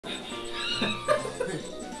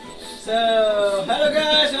So, hello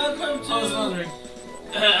guys, welcome to... I was wondering.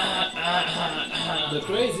 The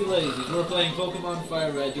Crazy Lazies. We're playing Pokemon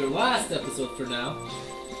Fire Red, your last episode for now.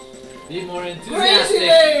 Be more enthusiastic. Crazy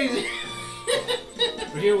Lazy!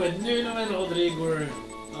 We're here with Nuno and Rodrigo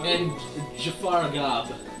and Jafar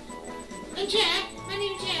Gab. I'm Jeff. My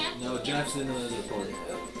name's Jeff. No, Jeff's in the recording.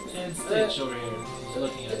 And Stitch over here,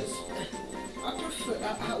 looking at us. I prefer...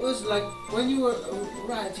 I was like, when you were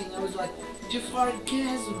writing, I was like,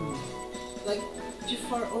 Jafargasm. Like,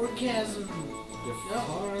 Jafar Orgasm.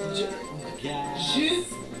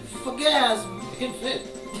 Jafargasm. It can fit.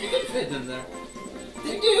 It can fit in there.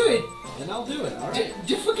 Then do it. Then I'll do it, alright?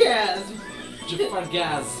 Jafargasm.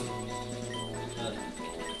 Jafargasm.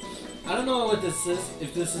 I don't know what this is,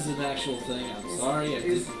 if this is an actual thing, I'm sorry.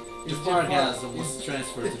 Jafargasm was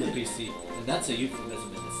transferred to the PC, and that's a euphemism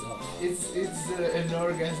in itself. It's an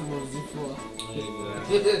orgasm of Jafar.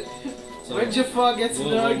 So, when Jafar gets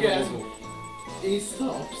an orgasm, whoa. he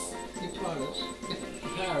stops. He Paris.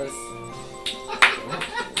 Paris.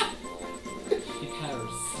 He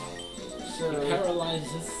Paris. So, He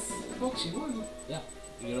paralyzes. Foxy won. Yeah,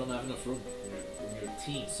 you don't have enough room in your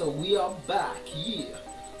team. So we are back here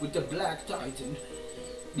with the Black Titan.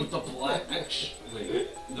 With the black... Wait,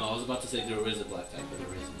 no, I was about to say there is a black Titan, but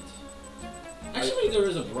there isn't. Actually, there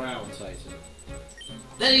is a brown Titan.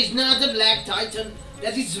 That is not a Black Titan.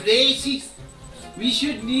 That is racist. We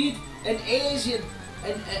should need an Asian,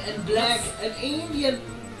 and black, an Indian,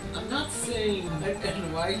 I'm not saying...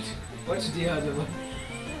 and white. What's the other one?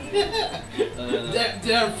 Uh,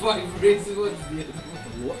 there are 5 races. What's the other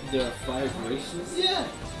one? What? There are 5 races? Yeah.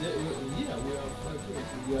 We are 5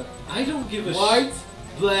 races. We are I don't give a white,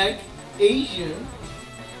 black, Asian,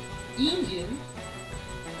 Indian,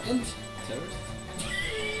 and terrorist.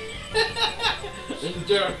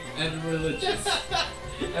 And religious.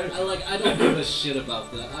 I don't give a shit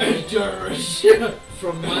about that. terrorist.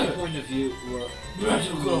 From my point of view, we're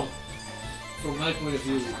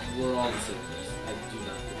all the same. I do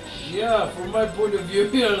not give a shit. Yeah, from my point of view,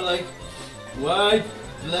 we are like white,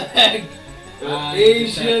 black,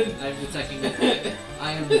 Asian. I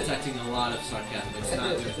am detecting a lot of sarcasm. It's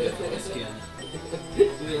not doing good for my skin.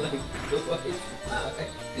 We're like white, black.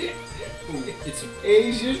 It's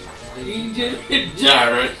Asian, Indian, and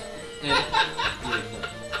terrorist. and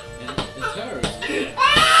terrorist.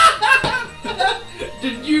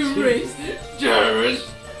 The new race, terrorist.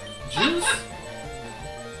 Jews?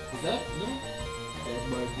 Is that no? That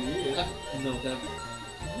might be it. No, that.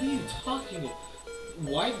 What are you talking about?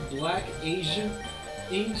 White, black, Asian,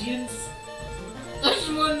 Indians, That's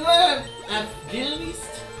one left. Afghanis?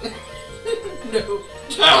 No,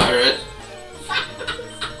 terrorist.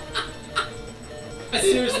 I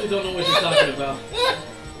seriously don't know what you're talking about.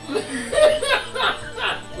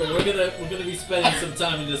 Wait, we're gonna be spending some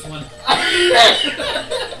time in this one.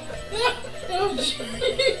 Oh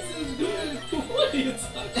Jesus! What are you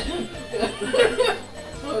talking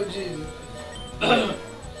Oh Jesus! about?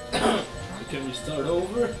 Can we start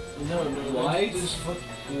over? No, White, just fuck.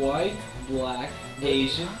 white, black,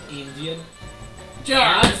 Asian, Indian,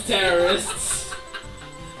 Terrorist. terrorists.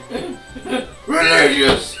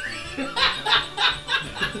 Religious.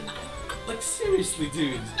 Like seriously,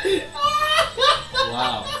 dude.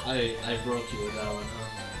 Wow, I broke you with that one, huh?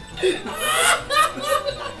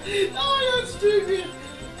 Oh, that's stupid.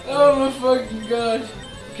 Oh my fucking god!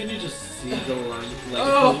 Can you just see the line? Like,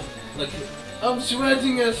 Oh. like, I'm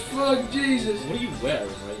sweating as fuck, Jesus. what are you wearing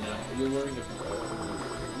right now? You're wearing a.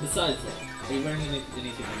 Besides that, are you wearing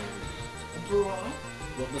anything? Bro.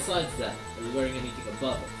 Well, besides that, are you wearing anything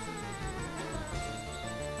above it?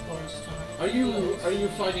 Are you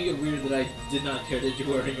finding it weird that I did not care that you're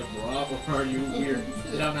wearing a bra, or are you weird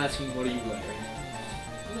that I'm asking what are you wearing?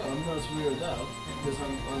 No, I'm not weirded out because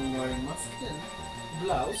I'm wearing my skin,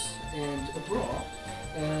 blouse, and a bra,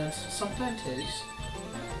 and some panties.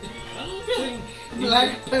 I don't think Black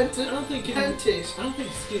I panties. don't think Panties. I don't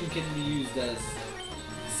think skin can be used as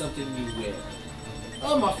something you wear.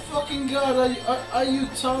 Oh my fucking god! Are you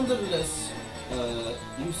thunderless?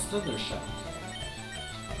 Use Thundershock.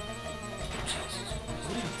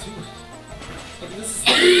 What are you doing? Like, this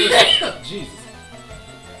is Jesus.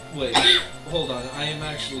 Wait, hold on. I am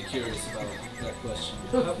actually curious about that question.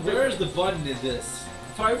 Where is the button in this?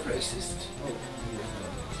 5 racist. Oh,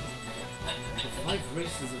 the 5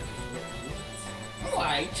 races of what?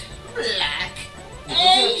 White, black,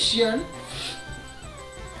 Asian,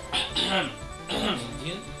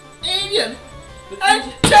 Indian? Indian, But and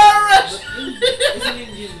Indian, terrorist. isn't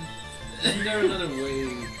Indian? Isn't there another way,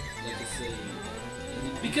 like to say?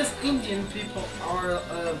 Because Indian people are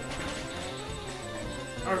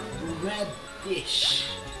reddish.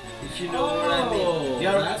 If you know what I mean. They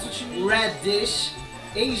are that's what you mean? reddish.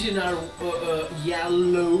 Asian are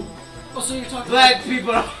yellow. Oh, so you're talking Black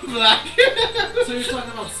people are black. So you're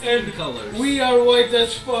talking about skin colors. We are white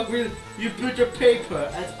as fuck. You put the paper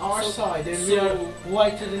at our side and we are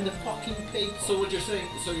whiter than the fucking paper. So what you're saying,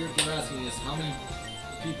 so you're asking is how many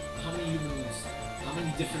humans, how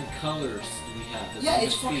many different colors do we have? That's Yeah, in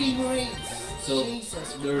it's the fucking species? race. So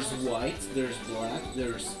Jesus. there's white, there's black,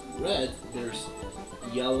 there's red, there's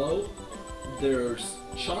yellow, there's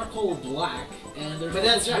charcoal black, and there's But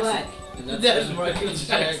Michael that's Jackson. black. And That's Michael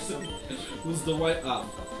Jackson. Who's the white? Ah,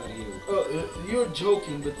 fuck, how do you? You're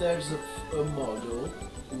joking, but there's a model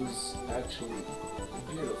who's actually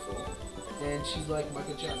beautiful, and she's like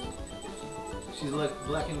Michael Jackson. She's like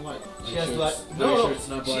black and white. She has like It's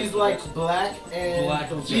not black. she's like black and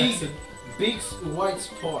Michael Jackson. big white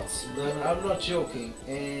spots. I'm not joking,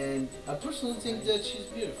 and I personally think that she's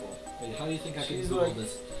beautiful. Wait, how do you think I can She's Google like-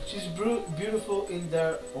 this? She's beautiful in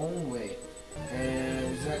their own way,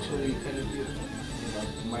 and it's actually kind of beautiful,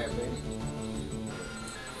 in my opinion.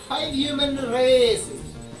 5 human races.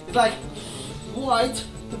 It's like white,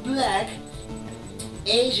 black,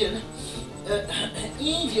 Asian,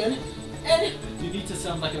 Indian, and You need to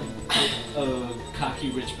sound like a cocky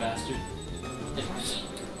rich bastard.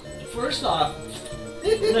 First off,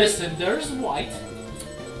 listen, there's white.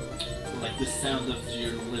 Like the sound of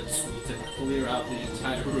your lips need to clear out the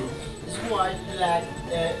entire room. it's white, black,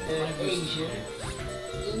 Asian,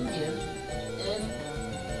 Indian,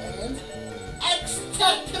 and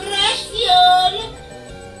extraterrestrial.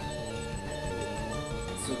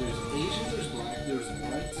 So there's Asian, there's black, there's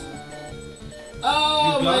white.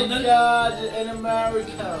 Oh my Ugandan? god, an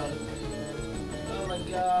American. Oh my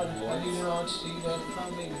god, I did not see that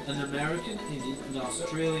coming. An American, an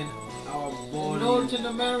Australian, North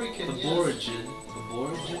American, aborigine,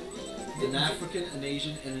 an African, an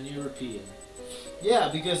Asian, and an European. Yeah,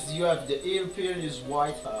 because you have the European is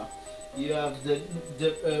white hair. You have the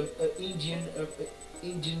Indian,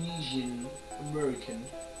 Indonesian, America,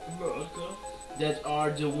 that are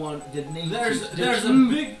the natives.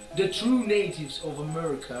 The true natives of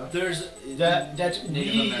America. There's That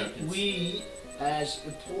Native Americans. we as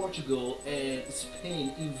Portugal and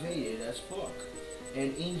Spain invaded as fuck,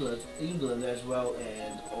 and England as well,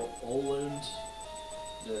 and Holland.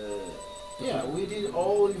 Yeah, we did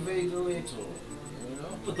all invade little, you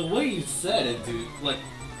know. But the way you said it, dude, like,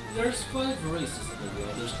 there's 5 races in the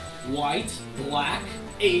world. There's white, black,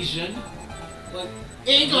 Asian, like,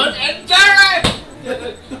 England and terrorists!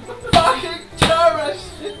 Fucking terrorists!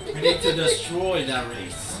 we need to destroy that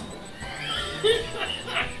race.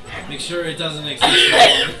 Make sure it doesn't exist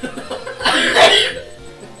anymore.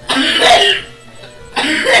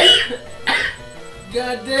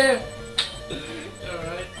 God damn!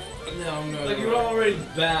 Alright. No, no. Like, you were already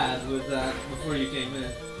bad with that before you came in.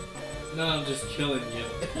 Now I'm just killing you.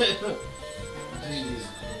 Jeez.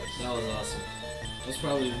 That was awesome. That's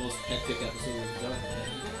probably the most hectic episode we've done.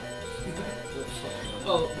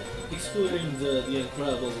 Oh, excluding the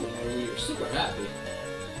Incredibles one where we were super happy.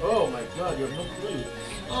 Oh my god, you're not clue.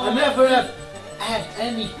 Oh, I never have had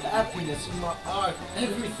any happiness in my heart.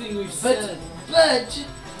 everything we've said. But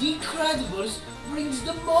The Incredibles brings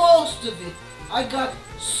the most of it. I got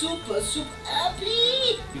super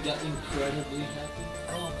happy. You got incredibly happy.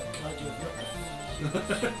 Oh my god, you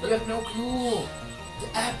have no clue. The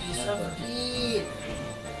happiest I've ever been.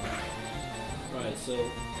 Right, so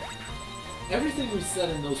everything we said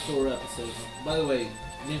in those 4 episodes. By the way,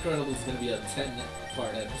 The Incredibles is going to be a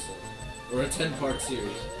 10-part episode or a 10-part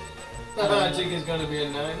series. I think it's gonna be a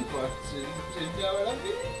 9-part series. You know what I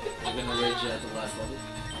mean? You're going to rage at the last level.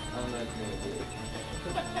 I'm not gonna do it.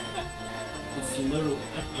 It's literally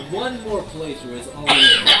one more playthrough. It's already.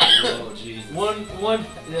 Oh Jesus! One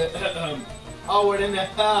hour and a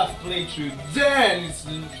half playthrough. Then it's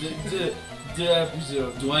the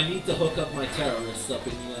episode. Do I need to hook up my terrorists up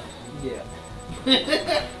in you? Yeah.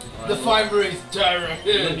 The 5 race terrorist.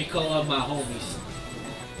 Let me call out my homies.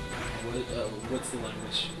 What's the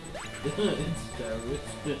language? It's terrorist.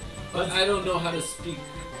 I don't know how to speak.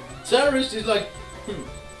 Terrorist is like.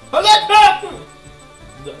 I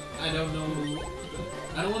don't know.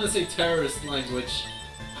 I don't want to say terrorist language.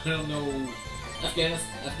 I don't know.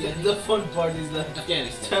 Afghanistan. The fun part is that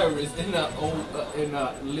Afghanistan. terrorist in a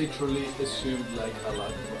literally assumed like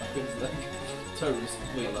Allah. It's like terrorist.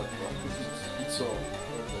 Wait. Allah. It's all.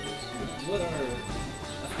 What are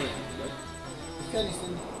Afghan? Right?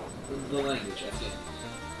 Afghanistan. The language Afghan.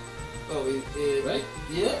 Oh, Right?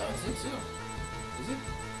 Yeah, I think so. Is it?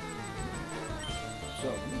 So,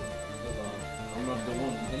 I'm not the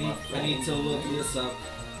one. I need to look this up.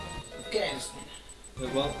 Afghanistan.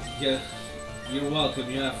 Well, yeah, you're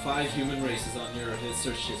welcome. You have 5 human races on your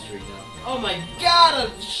search history now. Oh my god, I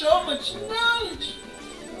have so much knowledge!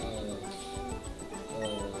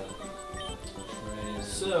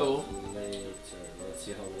 So, Translator. Let's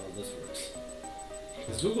see how well this works.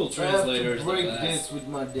 Because Google I have Translator to is break the best. this with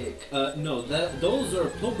my dick. No, those are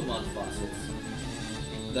Pokemon fossils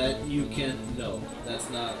that you can. No, that's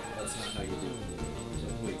not how you do it. So,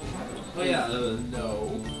 wait. Oh yeah.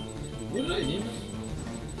 No. What did I name it?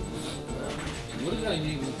 What did I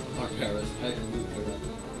name our parrot? I can move around.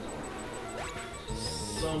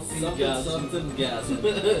 Something Something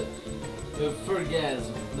gasm.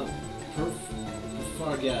 Fergasm. No.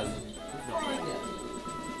 Fargasm.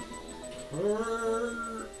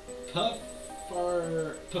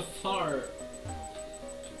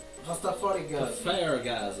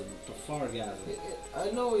 Rastafarigasm. Pafargasm.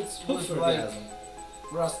 I know it's was like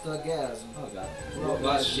Rastagasm. Oh god. Well,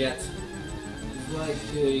 Oh shit. It's like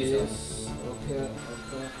Jesus. this. Okay.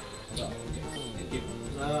 Oh, okay. Thank you.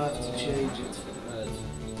 I have to change it.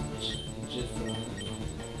 Change it from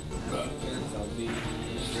I'll be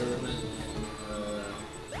German.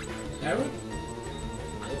 Arab?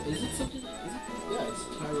 Is it something? Is it? Yeah, it's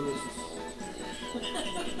terrorist.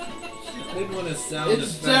 I didn't want to sound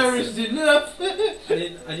It's terrorist offensive. enough.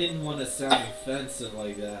 I didn't want to sound offensive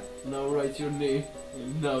like that. Now write your name.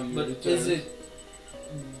 Now you're But a is terrorist. it?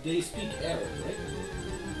 They speak Arab, right?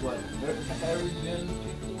 What? Arabian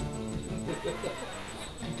people?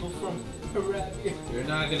 People from Arabia? You're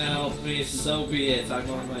not gonna help me, so be it. I'm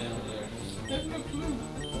on my own here. I have no clue.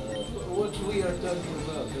 What we are talking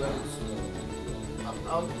about, guys?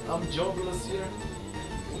 I'm jobless here.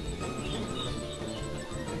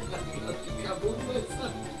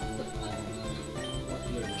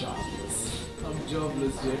 You're jobless. I'm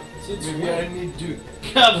jobless here. Since Maybe when? I need to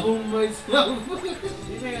kaboom myself.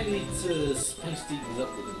 Maybe I need to spice things up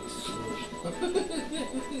with an explosion.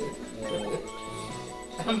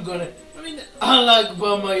 I'm gonna I mean,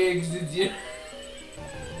 Alakbar my exit here.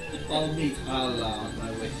 I'll meet Allah on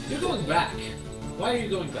my way. You're going back. Why are you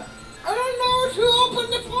going back? I don't know to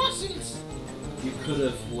open the fossils. You could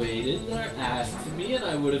have waited or asked me and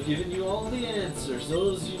I would have given you all the answers.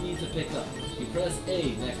 Those you need to pick up. You press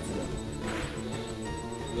A next to them.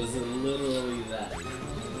 It was literally that.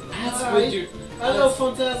 That's Alright. what you... Hello,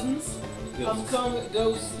 phantasms. I'm Ghosts. coming,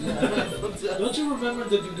 ghosts. Don't you remember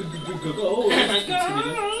the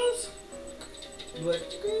ghost?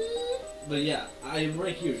 But yeah, I am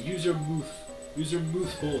right here. Use your mouth. Use your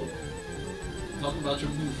mouth hole. Talk about your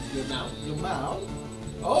mouth, your mouth. Your mouth?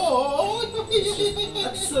 Oh!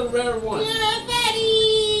 That's a rare one. Clap,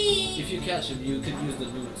 Eddie! If you catch him, you can use the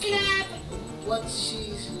moon. Clap! What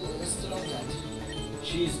she's strong at?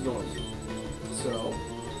 She's north, So,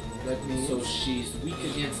 that means... so she's weak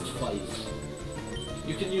against fire.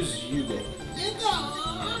 You can use Yugo. You go!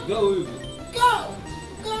 Go Yugo. Go!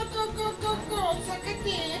 Go, go, go, go, go! Suck a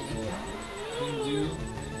dick! Can do.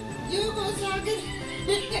 You go suck it!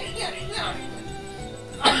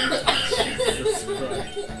 Jesus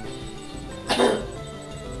Christ.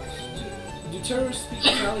 Do terrorists speak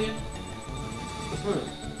Italian?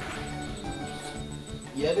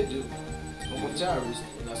 Yeah, they do. I'm a terrorist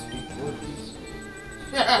and I speak Portuguese.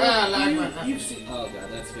 You've seen. Oh god,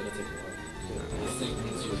 that's gonna take a while. This thing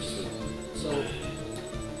is yours too. So,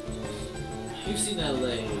 you've seen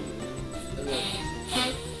LA.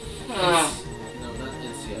 No, not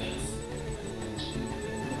NCIS.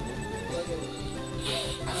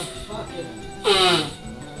 Fucking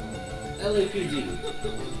LAPD.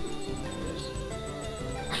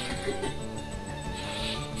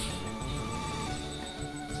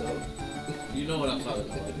 So, You know what I'm talking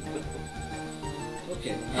about.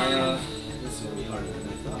 Okay, this is gonna be harder than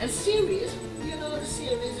I thought. A series? You know the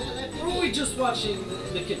series I like What were we just watching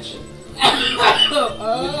in the kitchen?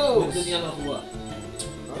 oh! With Daniela Hua.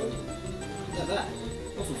 Look at that.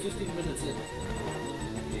 Also, 15 minutes in.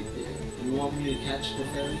 You want me to catch the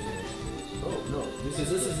ferry? Oh, no. Because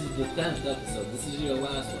this is the 10th episode. This is your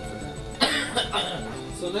last one for now.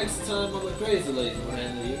 So next time on the Crazy Lady, we're gonna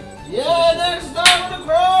end the year. Yeah, next time on the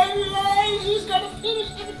cry, he's gonna finish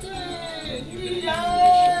everything!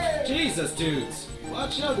 Yeah! Jesus, dudes!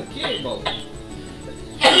 Watch out the cable! I'm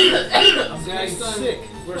Next getting time, sick.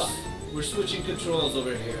 we're switching controls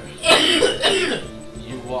over here.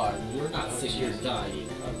 You are. You're not sick, you're dying.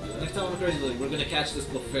 Next time on the Crazy Lady, we're gonna catch this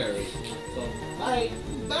Clefairy. So, bye!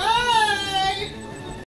 Bye!